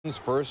His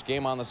first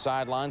game on the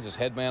sidelines as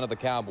head man of the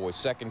Cowboys.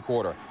 Second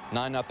quarter,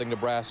 9-0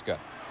 Nebraska.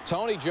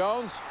 Tony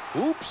Jones,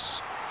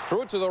 oops,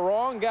 threw it to the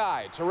wrong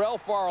guy. Terrell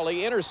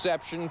Farley,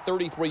 interception,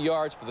 33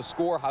 yards for the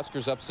score.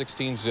 Huskers up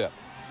 16-zip.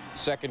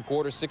 Second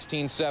quarter,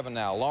 16-7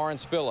 now.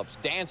 Lawrence Phillips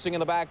dancing in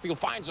the backfield,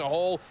 finds a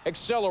hole,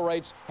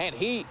 accelerates, and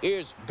he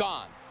is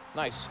gone.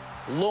 Nice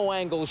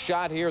low-angle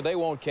shot here. They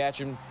won't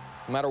catch him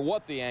no matter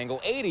what the angle.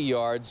 80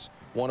 yards.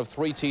 One of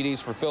 3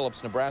 TDs for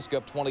Phillips. Nebraska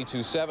up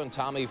 22-7.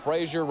 Tommy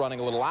Frazier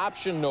running a little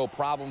option. No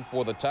problem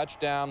for the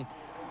touchdown.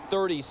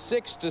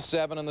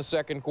 36-7 in the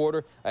second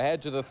quarter.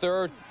 Ahead to the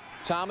third.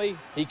 Tommy,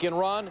 he can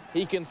run.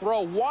 He can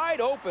throw. Wide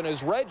open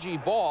is Reggie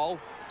Ball.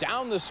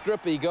 Down the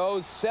strip he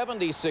goes.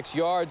 76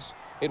 yards.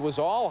 It was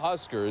all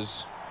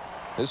Huskers.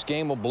 This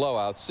game will blow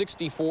out.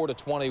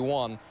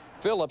 64-21.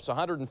 Phillips,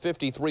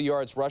 153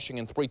 yards rushing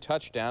and 3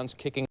 touchdowns,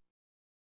 kicking